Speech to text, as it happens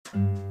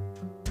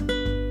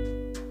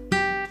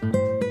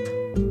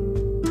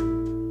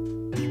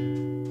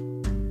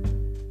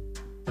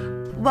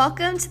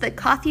Welcome to the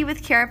Coffee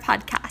with Kara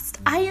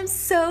podcast. I am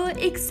so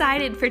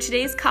excited for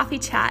today's coffee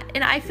chat,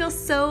 and I feel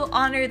so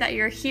honored that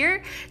you're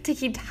here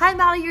taking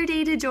time out of your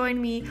day to join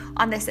me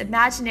on this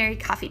imaginary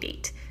coffee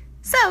date.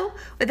 So,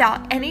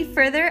 without any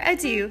further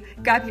ado,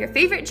 grab your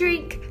favorite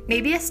drink,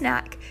 maybe a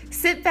snack,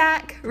 sit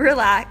back,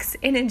 relax,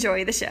 and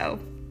enjoy the show.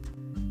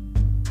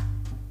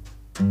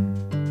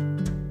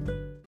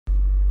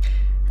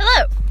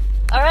 Hello!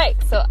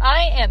 Alright, so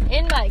I am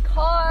in my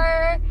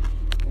car,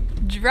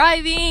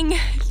 driving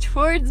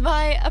towards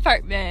my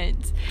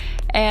apartment,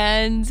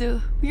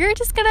 and we're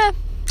just gonna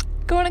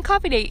go on a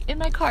coffee date in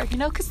my car,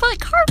 because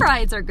car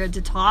rides are good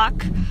to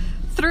talk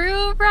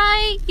through,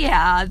 right?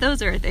 Yeah,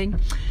 those are a thing.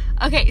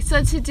 Okay,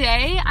 so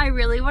today I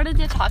really wanted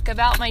to talk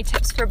about my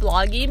tips for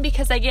blogging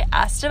because I get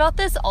asked about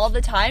this all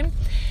the time,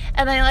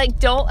 and I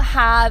don't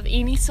have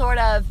any sort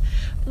of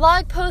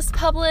blog post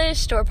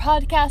published or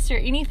podcast or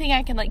anything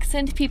I can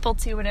send people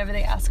to whenever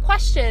they ask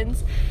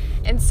questions.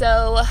 And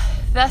so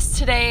thus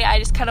today I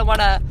just kind of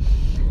want to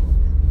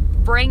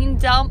brain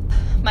dump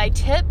my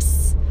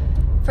tips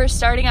for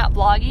starting out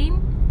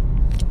blogging.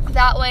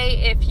 That way,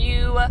 if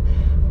you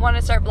want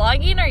to start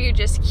blogging or you're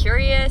just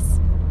curious,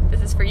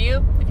 this is for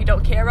you. If you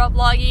don't care about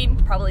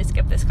blogging, probably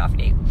skip this coffee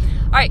date.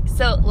 All right,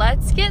 so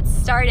let's get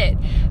started.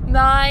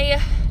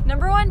 My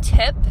number one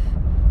tip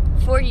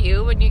for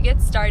you when you get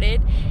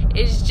started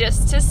is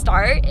just to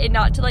start and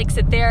not to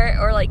sit there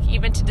or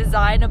even to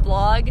design a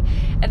blog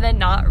and then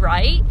not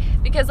write,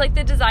 because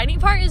the designing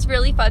part is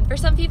really fun for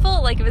some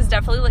people. It was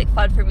definitely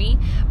fun for me,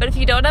 but if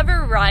you don't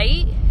ever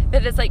write,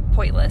 then it's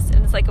pointless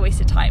and it's a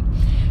waste of time.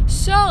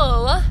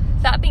 So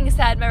that being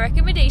said, my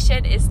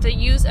recommendation is to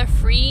use a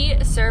free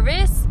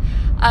service.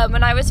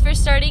 When I was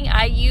first starting,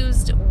 I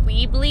used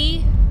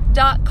Weebly.com.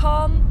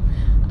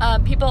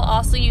 People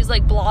also use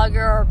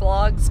Blogger or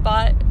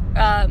Blogspot.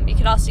 You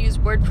can also use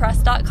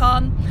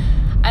WordPress.com.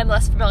 I'm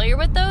less familiar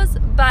with those,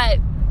 but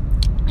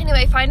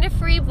anyway, find a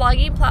free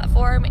blogging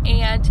platform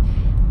and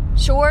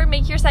sure,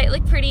 make your site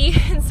look pretty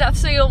and stuff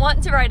so you'll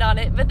want to write on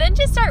it, but then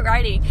just start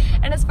writing.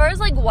 And as far as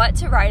what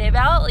to write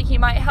about, you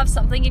might have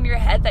something in your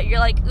head that you're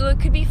ooh,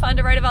 it could be fun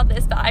to write about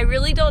this, but I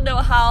really don't know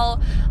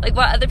how,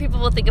 what other people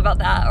will think about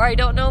that, or I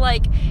don't know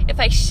if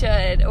I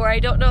should, or I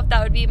don't know if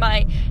that would be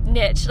my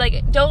niche.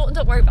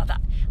 Don't worry about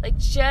that.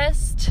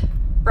 Just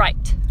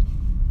write.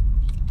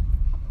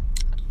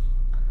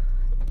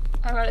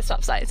 I'm at a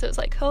stop sign, so it's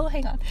oh,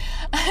 hang on.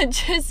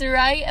 Just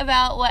write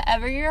about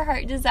whatever your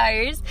heart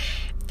desires,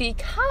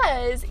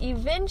 because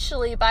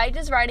eventually, by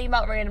just writing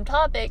about random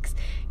topics,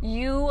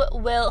 you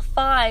will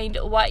find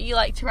what you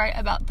like to write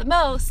about the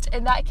most,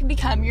 and that can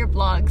become your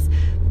blog's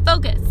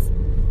focus.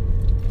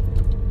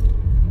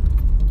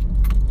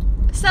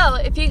 So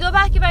if you go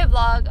back in my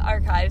blog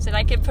archives, and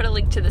I can put a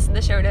link to this in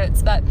the show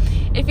notes, but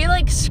if you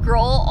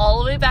scroll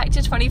all the way back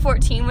to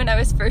 2014 when I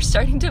was first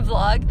starting to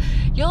vlog,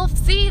 you'll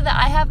see that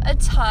I have a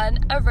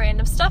ton of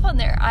random stuff on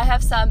there. I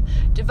have some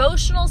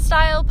devotional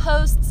style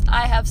posts.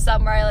 I have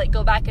some where I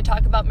go back and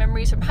talk about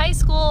memories from high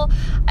school.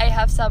 I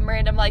have some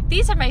random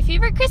these are my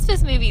favorite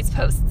Christmas movies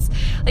posts,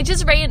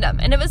 just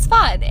random, and it was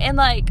fun. And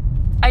I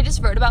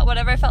just wrote about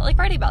whatever I felt like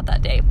writing about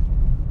that day.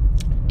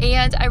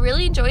 And I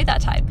really enjoyed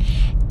that time.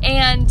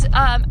 And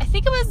I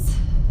think it was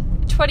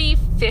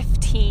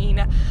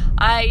 2015,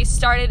 I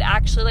started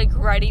actually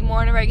writing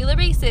more on a regular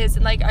basis.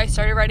 And I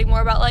started writing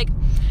more about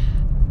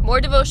more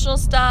devotional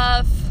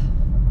stuff,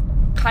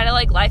 kind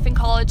of life in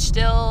college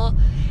still.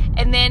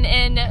 And then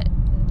in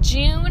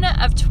June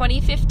of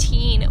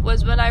 2015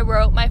 was when I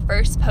wrote my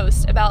first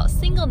post about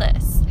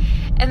singleness.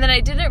 And then I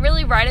didn't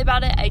really write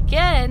about it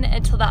again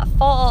until that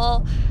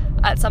fall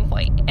at some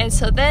point. And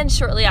so then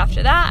shortly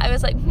after that, I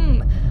was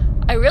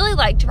I really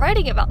liked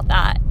writing about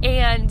that,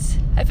 and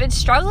I've been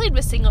struggling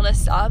with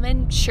singleness some,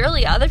 and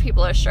surely other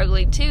people are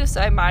struggling too,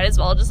 so I might as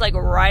well just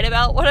write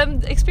about what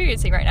I'm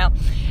experiencing right now.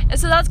 And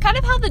so that's kind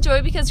of how the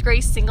Joy Because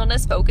Grace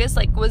singleness focus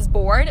was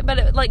born, but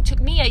it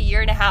took me a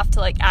year and a half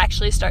to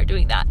actually start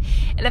doing that.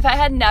 And if I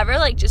had never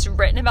just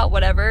written about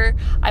whatever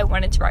I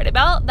wanted to write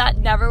about, that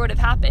never would have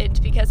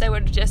happened, because I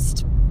would have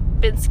just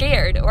been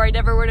scared, or I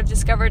never would have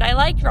discovered I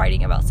liked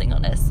writing about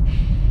singleness.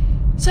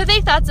 So I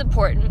think that's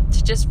important,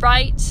 to just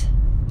write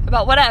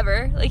about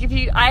whatever.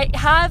 I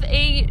have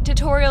a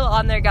tutorial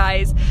on there,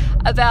 guys,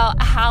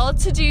 about how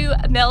to do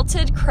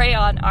melted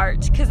crayon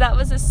art, because that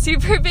was a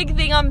super big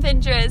thing on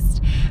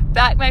Pinterest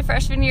back my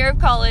freshman year of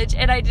college,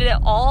 and I did it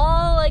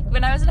all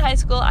when I was in high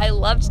school. I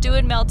loved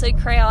doing melted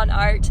crayon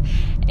art,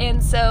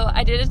 and so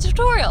I did a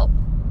tutorial.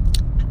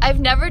 I've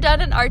never done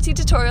an artsy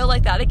tutorial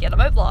like that again on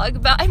my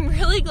blog, but I'm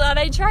really glad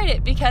I tried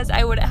it, because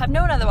I wouldn't have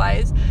known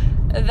otherwise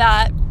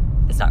that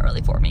it's not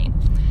really for me.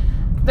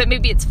 But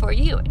maybe it's for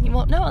you, and you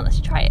won't know unless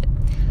you try it.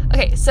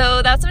 Okay,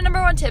 so that's my number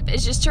one tip,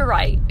 is just to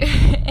write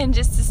and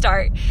just to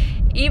start.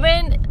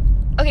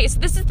 Okay, so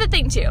this is the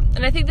thing too,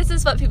 and I think this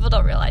is what people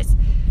don't realize.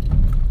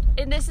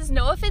 And this is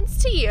no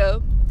offense to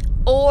you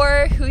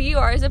or who you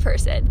are as a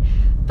person,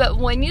 but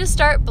when you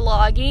start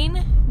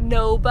blogging,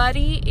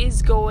 nobody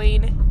is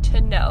going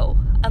to know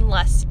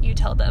unless you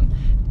tell them.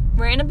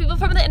 Random people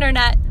from the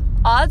internet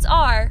odds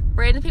are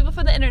random people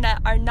from the internet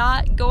are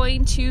not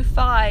going to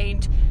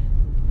find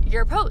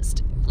your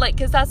post. Like,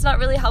 because that's not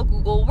really how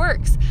Google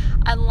works.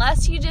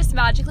 Unless you just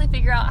magically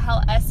figure out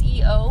how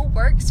SEO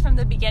works from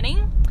the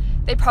beginning,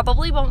 they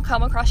probably won't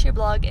come across your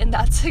blog, and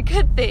that's a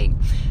good thing.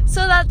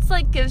 So that's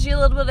like gives you a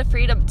little bit of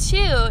freedom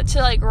too to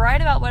like write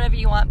about whatever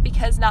you want,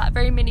 because not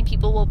very many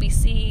people will be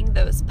seeing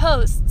those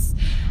posts,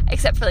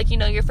 except for like, you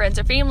know, your friends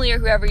or family or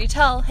whoever you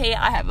tell, hey,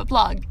 I have a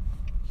blog.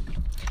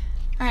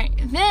 All right,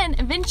 then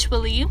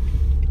eventually,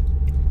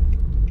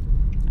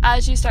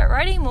 as you start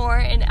writing more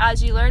and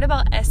as you learn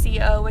about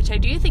SEO, which I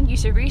do think you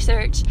should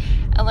research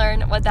and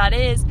learn what that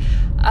is,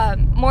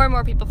 more and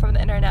more people from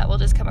the internet will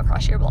just come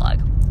across your blog.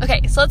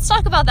 Okay, so let's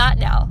talk about that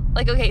now.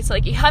 Like, okay, so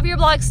like you have your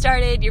blog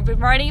started, you've been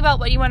writing about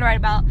what you want to write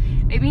about.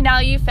 Maybe now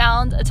you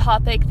found a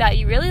topic that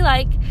you really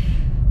like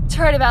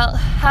to write about.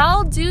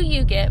 How do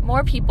you get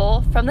more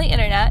people from the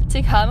internet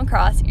to come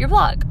across your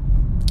blog?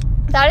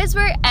 That is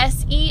where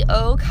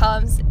SEO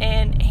comes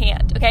in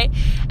hand, okay?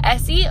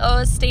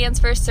 SEO stands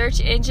for search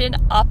engine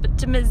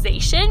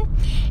optimization,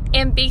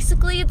 and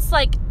basically it's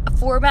like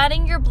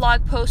formatting your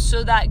blog posts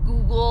so that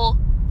Google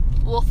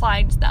will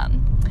find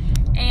them.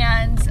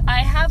 And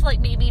I have like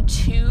maybe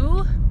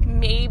 2,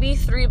 maybe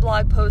 3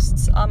 blog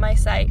posts on my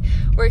site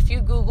where if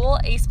you Google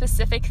a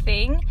specific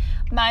thing,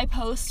 my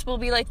post will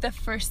be like the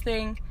first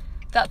thing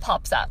that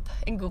pops up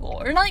in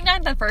Google, or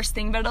not the first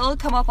thing, but it'll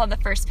come up on the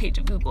first page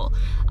of Google.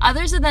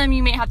 Others of them,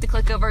 you may have to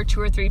click over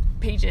 2 or 3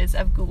 pages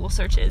of Google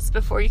searches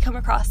before you come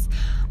across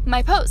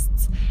my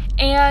posts.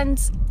 And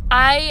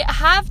I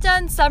have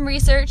done some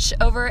research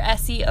over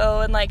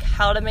SEO and like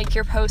how to make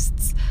your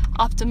posts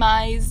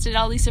optimized and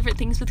all these different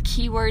things with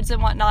keywords and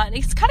whatnot. And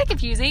it's kind of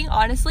confusing,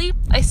 honestly.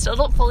 I still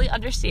don't fully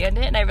understand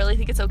it, and I really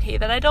think it's okay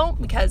that I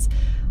don't, because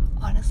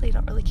honestly, I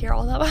don't really care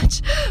all that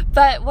much.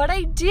 But what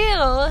I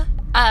do,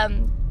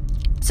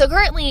 so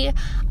currently,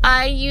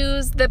 I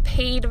use the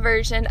paid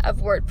version of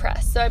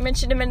WordPress. So I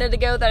mentioned a minute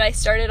ago that I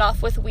started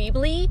off with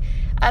Weebly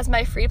as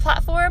my free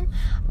platform,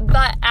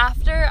 but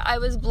after I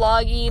was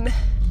blogging,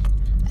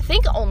 I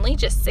think only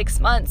just 6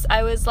 months,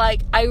 I was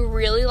like, I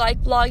really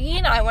like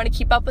blogging. I want to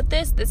keep up with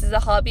this. This is a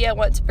hobby I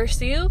want to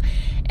pursue,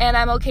 and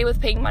I'm okay with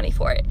paying money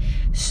for it.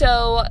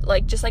 So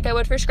like, just like I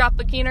would for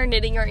scrapbooking or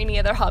knitting or any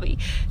other hobby.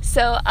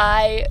 So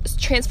I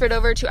transferred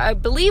over to, I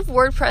believe,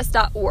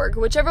 WordPress.org,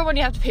 whichever one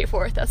you have to pay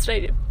for. That's what I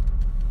do.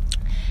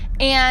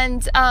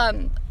 And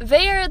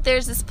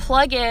there's this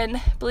plugin,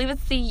 I believe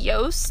it's the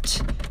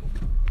Yoast.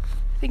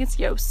 I think it's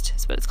Yoast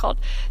is what it's called.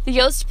 The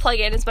Yoast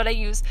plugin is what I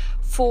use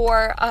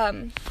for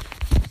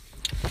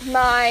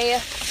my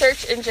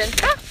search engine.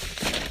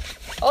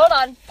 Hold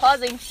on,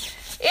 pausing.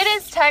 It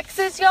is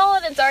Texas, y'all,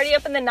 and it's already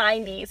up in the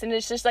 90s, and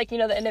it's just like, you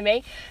know, the end of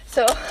May.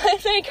 So in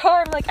my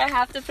car, I'm like, I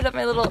have to put up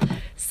my little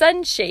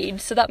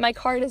sunshade so that my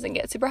car doesn't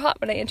get super hot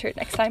when I enter it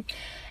next time.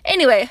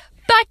 Anyway,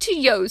 back to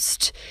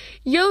Yoast.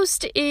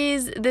 Yoast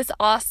is this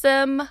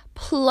awesome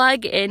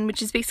plugin,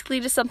 which is basically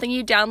just something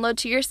you download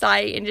to your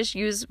site and just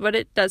use what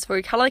it does for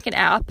you, kind of like an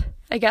app,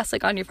 I guess,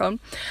 like on your phone.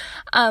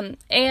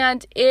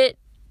 And it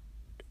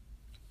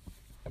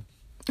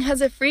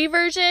has a free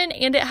version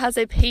and it has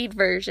a paid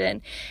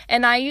version,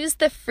 and I use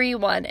the free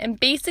one. And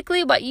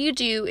basically what you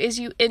do is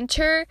you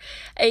enter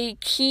a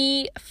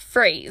key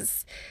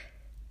phrase,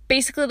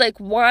 basically like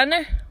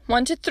one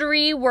to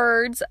 3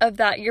 words of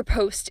that your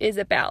post is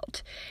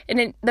about.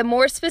 And the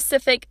more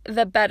specific,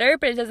 the better,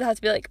 but it doesn't have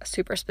to be like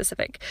super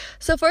specific.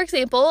 So for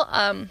example,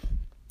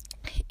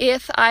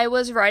 if I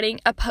was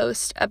writing a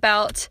post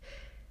about,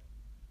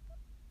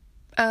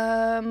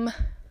 let's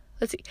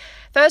see.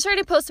 If I was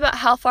writing a post about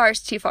how far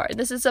is too far, and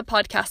this is a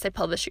podcast I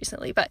published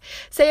recently, but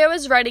say I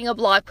was writing a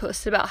blog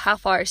post about how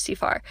far is too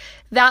far,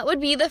 that would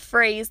be the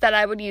phrase that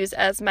I would use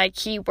as my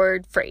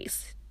keyword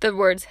phrase. The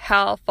words,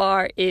 how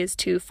far is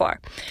too far.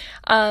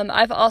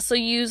 I've also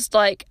used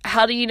like,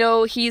 how do you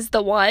know he's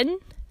the one?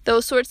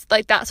 Those sorts,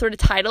 like that sort of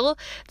title.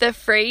 The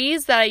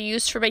phrase that I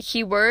used for my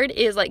keyword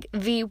is like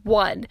the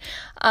one.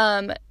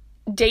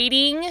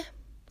 Dating,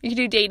 you can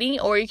do dating,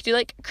 or you could do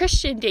like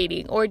Christian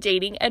dating or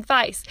dating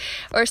advice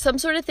or some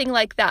sort of thing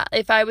like that.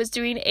 If I was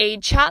doing a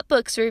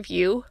Chatbooks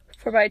review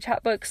for my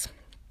Chatbooks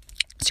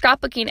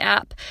scrapbooking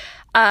app,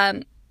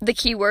 the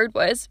keyword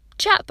was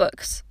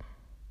Chatbooks.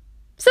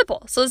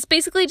 Simple. So it's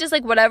basically just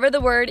like whatever the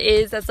word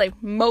is that's like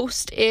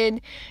most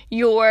in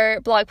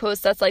your blog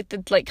post, that's like the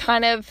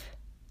kind of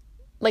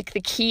like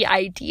the key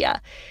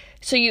idea.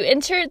 So you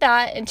enter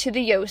that into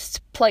the Yoast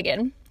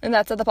plugin, and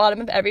that's at the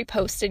bottom of every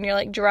post in your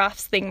like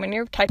drafts thing when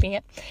you're typing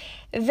it.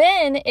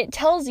 Then it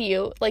tells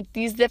you like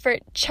these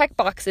different check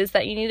boxes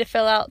that you need to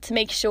fill out to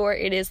make sure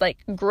it is like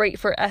great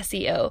for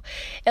SEO.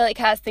 It like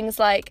has things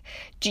like,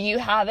 do you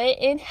have it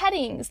in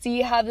headings? Do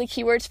you have the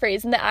keywords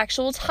phrase in the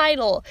actual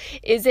title?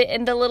 Is it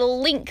in the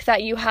little link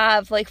that you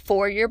have like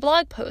for your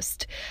blog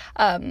post?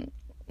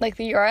 Like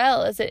the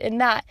URL, is it in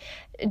that?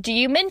 Do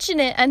you mention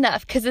it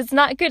enough? Because it's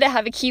not good to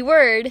have a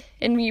keyword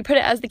and you put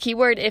it as the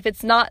keyword if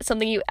it's not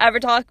something you ever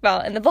talk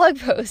about in the blog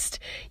post.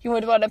 You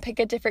would want to pick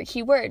a different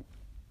keyword.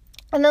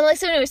 And then, like,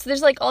 so anyway, so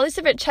there's, like, all these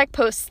different check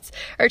posts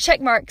or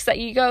check marks that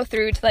you go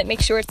through to, like,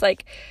 make sure it's,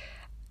 like,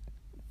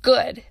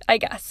 good, I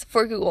guess,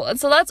 for Google. And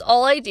so that's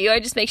all I do. I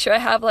just make sure I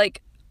have,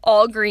 like,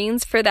 all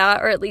greens for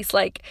that, or at least,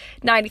 like,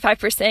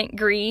 95%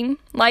 green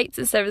lights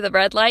instead of the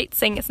red lights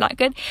saying it's not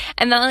good.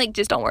 And then, like,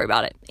 just don't worry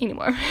about it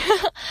anymore.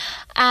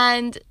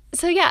 And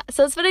so, yeah,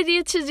 so that's what I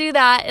do to do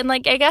that. And,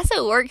 like, I guess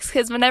it works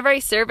because whenever I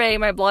survey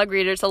my blog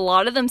readers, a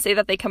lot of them say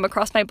that they come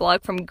across my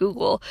blog from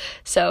Google.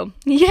 So,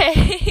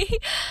 yay!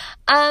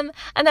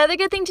 Another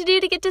good thing to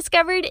do to get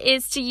discovered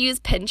is to use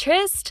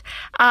Pinterest.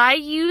 I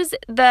use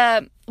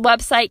the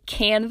website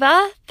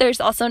Canva.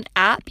 There's also an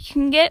app you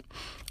can get.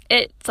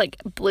 It's, like,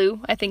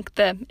 blue. I think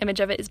the image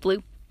of it is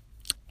blue.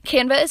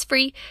 Canva is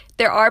free.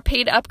 There are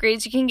paid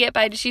upgrades you can get,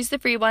 but I just use the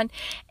free one.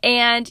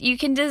 And you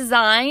can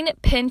design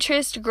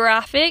Pinterest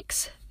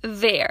graphics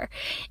there.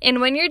 And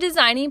when you're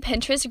designing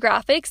Pinterest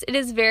graphics, it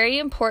is very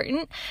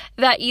important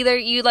that either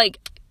you, like,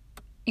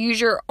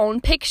 use your own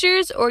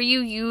pictures or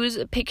you use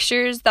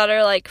pictures that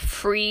are, like,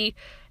 free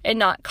and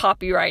not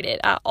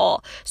copyrighted at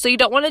all. So you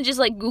don't want to just,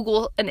 like,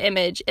 Google an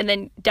image and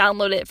then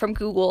download it from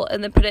Google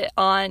and then put it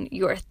on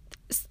your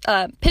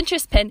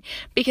Pinterest pin,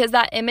 because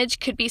that image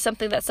could be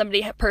something that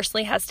somebody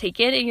personally has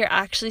taken and you're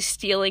actually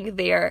stealing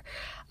their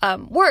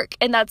work,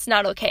 and that's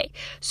not okay.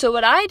 So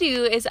what I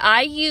do is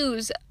I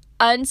use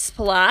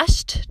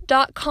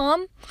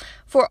Unsplash.com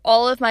for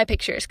all of my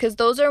pictures, because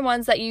those are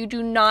ones that you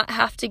do not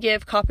have to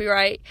give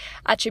copyright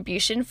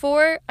attribution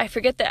for. I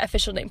forget the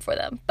official name for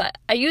them, but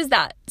I use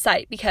that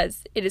site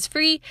because it is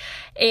free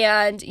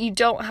and you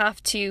don't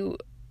have to,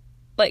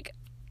 like,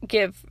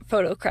 give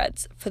photo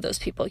creds for those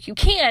people. You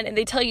can, and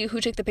they tell you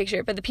who took the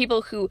picture, but the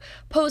people who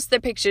post their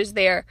pictures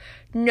there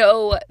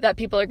know that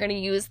people are going to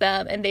use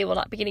them and they will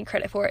not be getting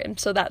credit for it. And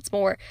so that's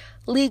more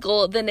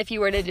legal than if you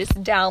were to just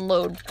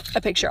download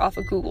a picture off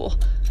of Google.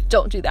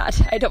 Don't do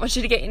that. I don't want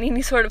you to get in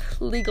any sort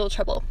of legal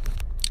trouble.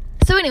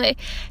 So anyway,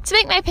 to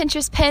make my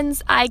Pinterest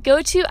pins, I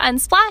go to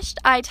Unsplash.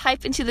 I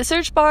type into the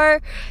search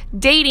bar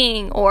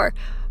dating or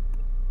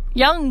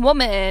young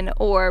woman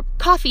or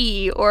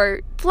coffee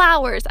or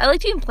flowers. I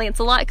like doing plants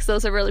a lot because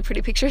those are really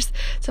pretty pictures.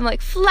 So I'm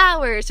like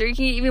flowers, or you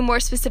can get even more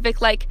specific,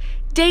 like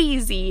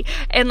daisy.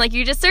 And, like,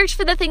 you just search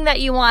for the thing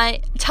that you want.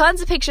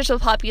 Tons of pictures will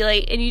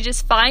populate, and you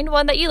just find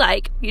one that you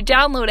like. You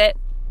download it.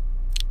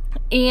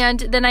 And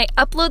then I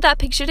upload that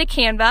picture to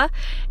Canva.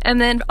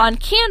 And then on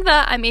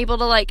Canva, I'm able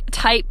to, like,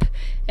 type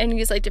and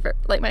use, like, different,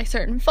 like, my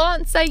certain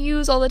fonts I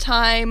use all the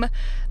time.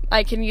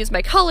 I can use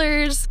my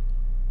colors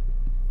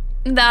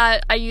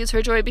that I use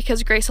for Joy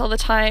Because Grace all the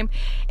time,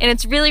 and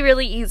it's really,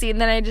 really easy.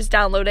 And then I just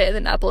download it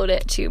and then upload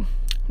it to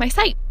my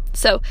site.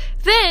 So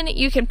then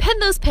you can pin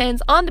those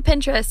pins onto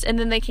Pinterest, and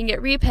then they can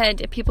get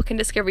repinned and people can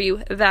discover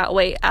you that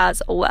way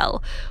as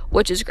well,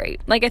 which is great.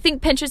 Like, I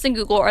think Pinterest and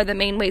Google are the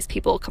main ways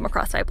people come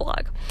across my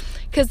blog,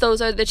 because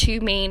those are the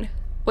two main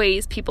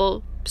ways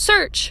people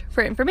search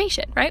for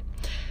information, right?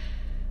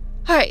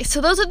 Alright, so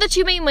those are the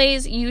two main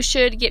ways you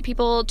should get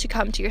people to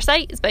come to your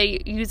site, is by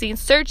using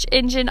search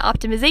engine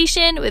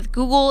optimization with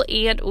Google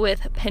and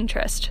with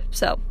Pinterest.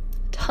 So,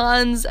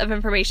 tons of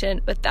information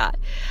with that.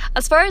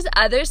 As far as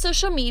other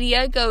social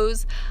media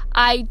goes,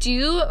 I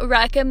do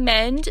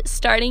recommend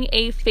starting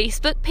a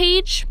Facebook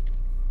page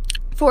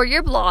for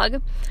your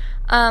blog.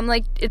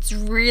 Like, it's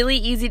really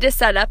easy to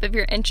set up. If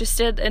you're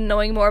interested in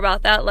knowing more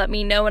about that, let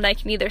me know and I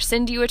can either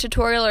send you a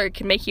tutorial or I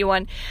can make you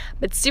one.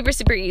 But it's super,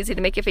 super easy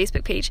to make a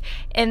Facebook page.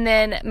 And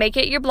then make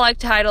it your blog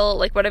title,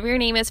 like whatever your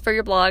name is for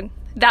your blog.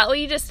 That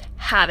way you just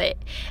have it.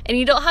 And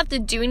you don't have to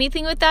do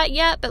anything with that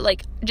yet, but,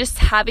 like, just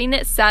having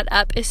it set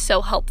up is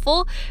so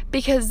helpful,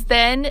 because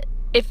then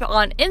if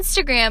on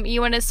Instagram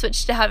you want to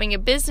switch to having a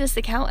business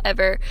account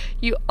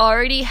you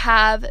already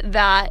have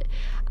that,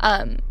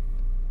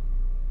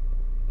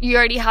 you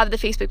already have the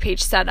Facebook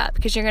page set up,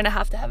 because you're going to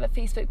have a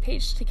Facebook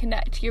page to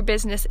connect your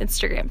business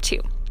Instagram to.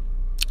 All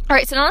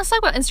right, so now let's talk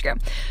about Instagram.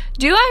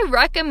 Do I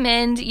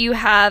recommend you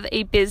have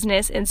a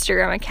business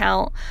Instagram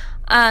account?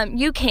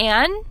 You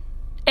can.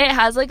 It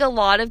has, like, a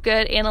lot of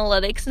good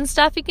analytics and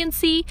stuff you can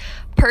see.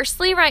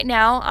 Personally, right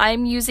now,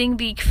 I'm using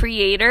the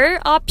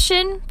creator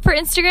option for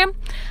Instagram,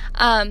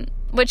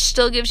 which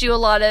still gives you a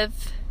lot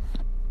of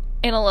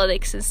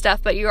analytics and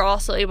stuff, but you're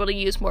also able to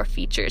use more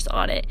features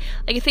on it.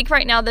 Like, I think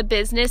right now the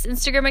business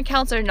Instagram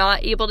accounts are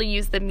not able to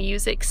use the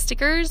music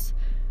stickers,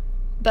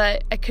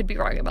 but I could be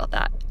wrong about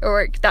that,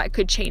 or that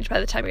could change by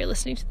the time you're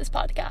listening to this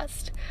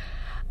podcast.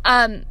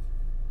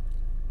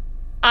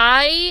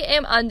 I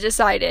am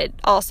undecided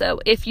also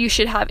if you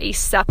should have a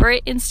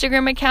separate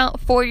Instagram account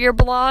for your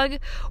blog,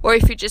 or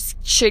if you just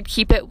should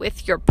keep it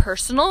with your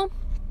personal.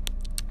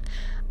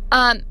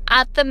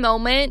 At the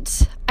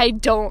moment, I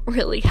don't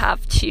really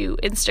have two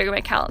Instagram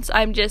accounts.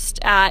 I'm just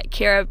at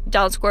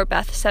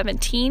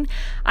Kara_Beth17.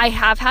 I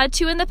have had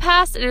two in the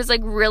past, and it was,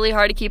 like, really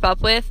hard to keep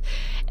up with.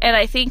 And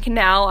I think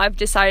now I've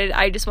decided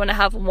I just want to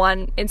have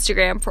one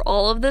Instagram for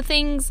all of the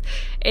things.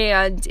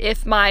 And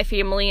if my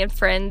family and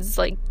friends,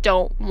 like,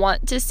 don't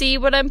want to see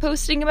what I'm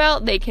posting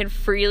about, they can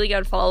freely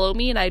unfollow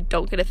me, and I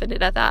don't get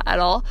offended at that at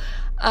all.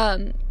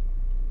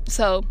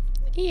 So,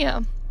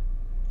 yeah.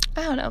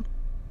 I don't know.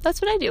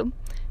 That's what I do.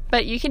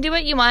 But you can do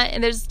what you want,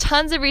 and there's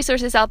tons of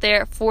resources out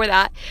there for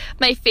that.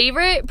 My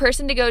favorite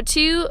person to go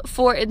to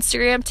for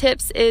Instagram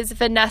tips is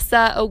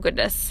Vanessa. Oh,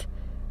 goodness.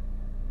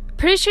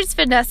 Pretty sure it's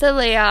Vanessa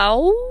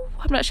Liao.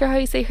 I'm not sure how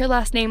you say her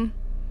last name.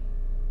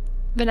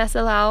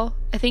 Vanessa Lau,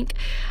 I think,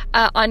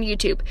 on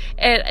YouTube.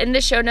 And in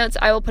the show notes,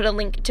 I will put a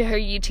link to her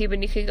YouTube,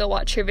 and you can go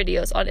watch her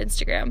videos on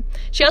Instagram.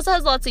 She also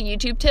has lots of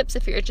YouTube tips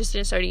if you're interested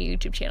in starting a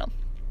YouTube channel.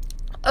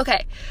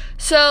 Okay,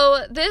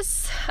 so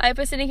I've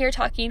been sitting here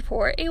talking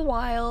for a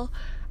while.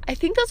 I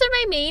think those are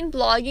my main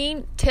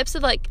blogging tips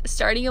of like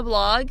starting a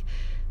blog.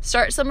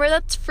 Start somewhere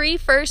that's free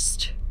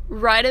first.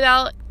 Write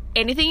about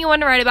anything you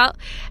want to write about.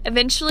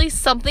 Eventually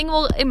something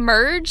will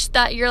emerge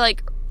that you're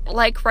like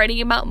writing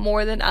about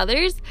more than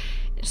others.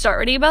 Start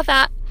writing about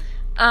that.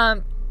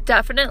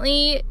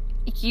 Definitely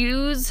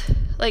use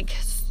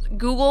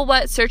Google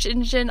what search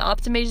engine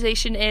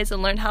optimization is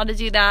and learn how to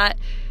do that.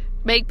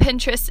 Make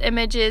Pinterest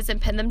images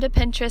and pin them to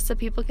Pinterest so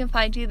people can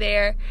find you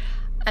there.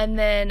 And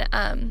then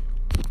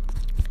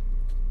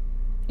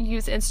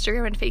use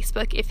Instagram and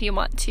Facebook if you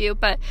want to,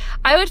 but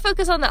I would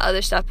focus on the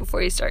other stuff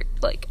before you start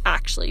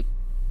actually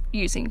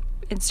using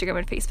Instagram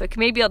and Facebook.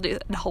 Maybe I'll do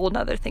a whole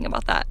nother thing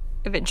about that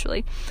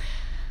eventually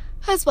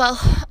as well.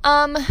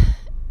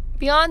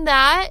 Beyond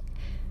that,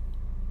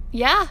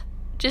 yeah,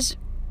 just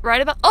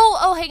write about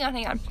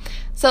hang on.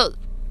 So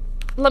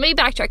let me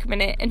backtrack a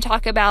minute and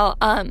talk about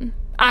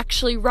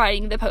actually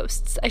writing the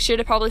posts. I should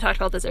have probably talked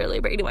about this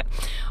earlier, but anyway,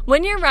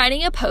 when you're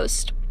writing a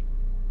post,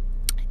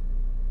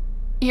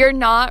 you're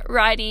not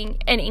writing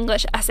an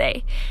English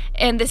essay.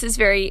 And this is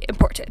very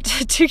important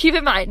to keep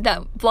in mind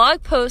that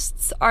blog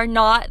posts are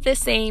not the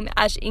same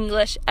as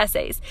English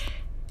essays.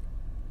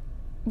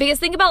 Because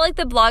think about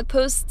the blog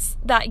posts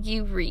that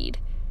you read.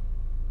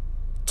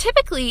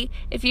 Typically,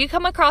 if you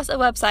come across a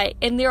website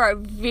and there are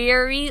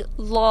very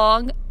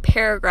long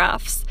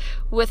paragraphs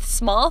with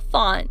small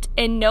font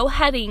and no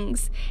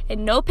headings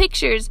and no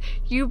pictures,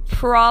 you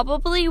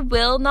probably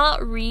will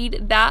not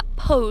read that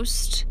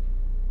post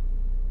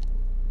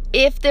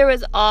if there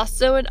was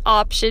also an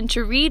option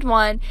to read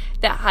one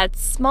that had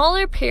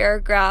smaller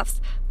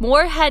paragraphs,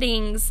 more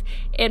headings,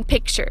 and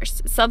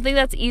pictures. Something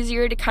that's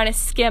easier to kind of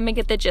skim and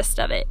get the gist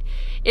of it.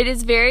 It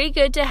is very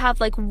good to have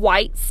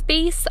white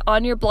space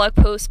on your blog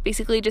post,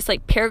 basically just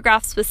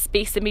paragraphs with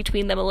space in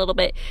between them a little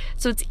bit,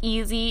 so it's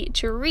easy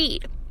to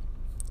read.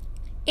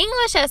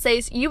 English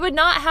essays, you would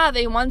not have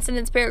a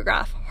one-sentence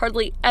paragraph,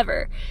 hardly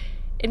ever.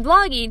 In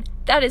blogging,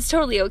 that is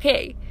totally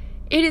okay.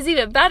 It is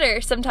even better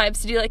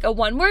sometimes to do a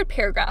one-word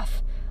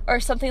paragraph or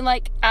something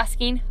like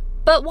asking,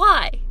 but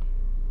why?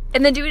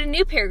 And then doing a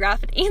new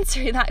paragraph and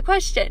answering that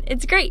question.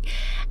 It's great.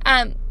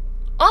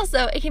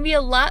 Also, it can be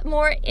a lot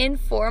more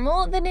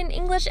informal than an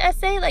English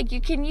essay.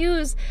 You can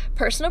use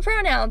personal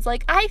pronouns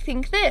I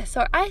think this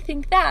or I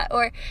think that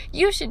or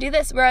you should do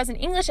this. Whereas in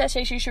English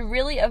essays, you should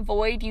really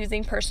avoid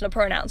using personal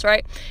pronouns,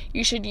 right?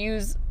 You should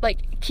use,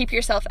 keep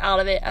yourself out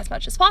of it as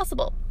much as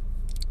possible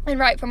and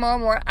write from a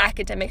more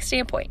academic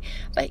standpoint.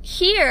 But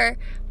here,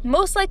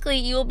 most likely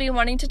you will be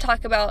wanting to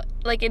talk about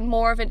in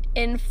more of an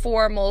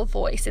informal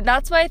voice. And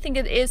that's why I think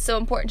it is so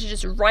important to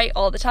just write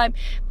all the time,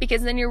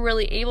 because then you're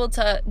really able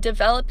to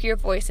develop your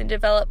voice and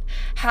develop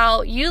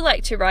how you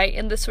like to write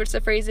and the sorts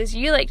of phrases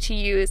you like to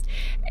use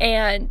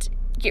and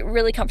get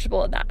really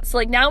comfortable in that. So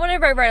now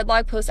whenever I write a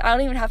blog post, I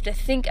don't even have to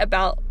think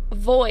about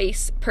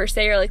voice per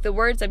se or the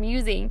words I'm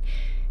using.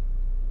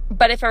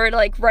 But if I were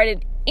to write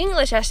an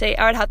English essay,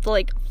 I would have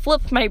to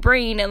flip my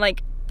brain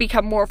and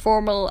become more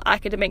formal,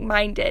 academic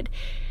minded.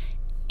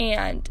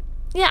 And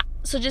yeah,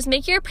 so just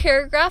make your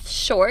paragraph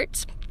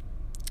short.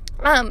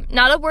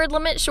 Not a word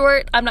limit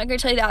short, I'm not going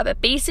to tell you that,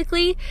 but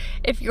basically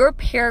if your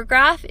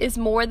paragraph is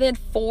more than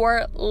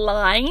 4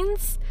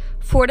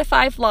 to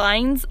 5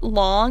 lines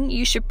long,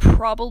 you should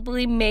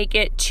probably make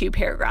it 2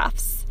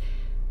 paragraphs.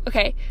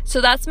 Okay,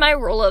 so that's my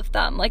rule of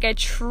thumb. I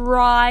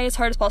try as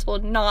hard as possible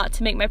not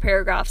to make my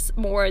paragraphs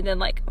more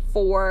than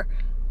 4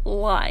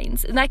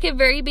 lines. And that can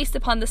vary based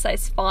upon the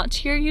size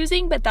font you're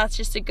using, but that's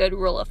just a good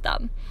rule of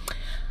thumb.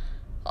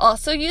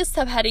 Also use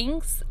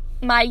subheadings.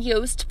 My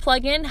Yoast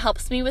plugin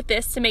helps me with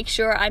this to make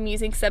sure I'm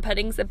using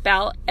subheadings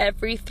about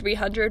every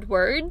 300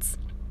 words.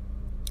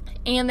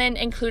 And then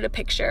include a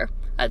picture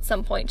at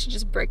some point to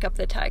just break up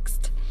the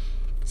text.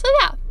 So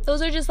yeah,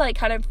 those are just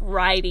kind of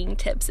writing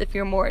tips if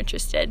you're more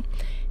interested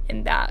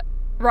in that.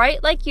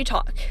 Write like you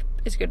talk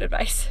is good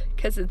advice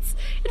because it's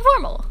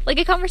informal, like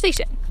a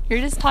conversation.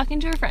 You're just talking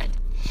to a friend.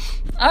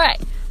 All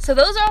right, so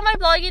those are all my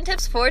blogging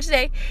tips for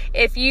today.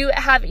 If you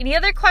have any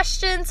other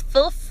questions,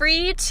 feel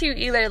free to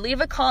either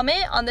leave a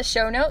comment on the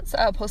show notes.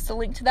 I'll post a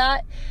link to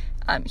that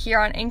here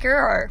on Anchor,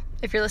 or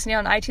if you're listening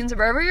on iTunes or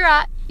wherever you're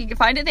at, you can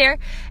find it there,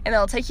 and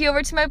it'll take you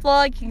over to my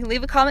blog. You can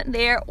leave a comment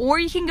there, or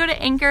you can go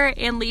to Anchor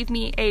and leave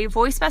me a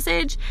voice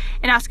message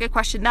and ask a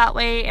question that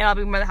way, and I'll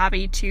be more than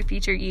happy to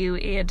feature you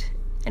in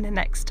the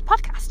next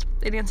podcast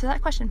and answer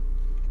that question.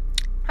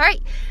 All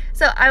right,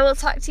 so I will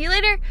talk to you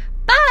later.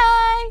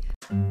 Bye!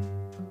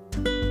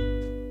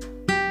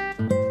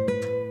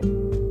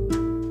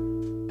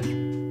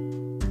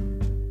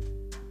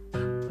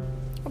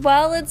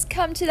 Well, it's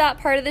come to that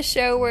part of the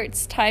show where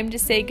it's time to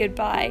say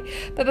goodbye.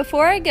 But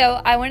before I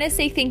go, I want to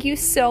say thank you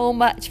so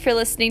much for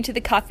listening to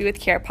the Coffee with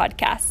Care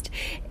podcast.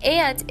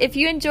 And if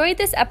you enjoyed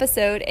this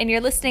episode and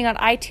you're listening on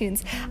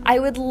iTunes, I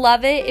would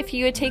love it if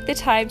you would take the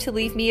time to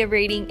leave me a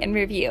rating and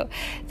review.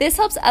 This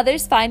helps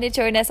others find and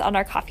join us on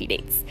our coffee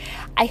dates.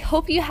 I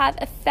hope you have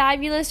a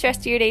fabulous rest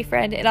of your day,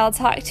 friend, and I'll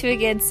talk to you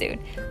again soon.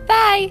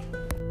 Bye!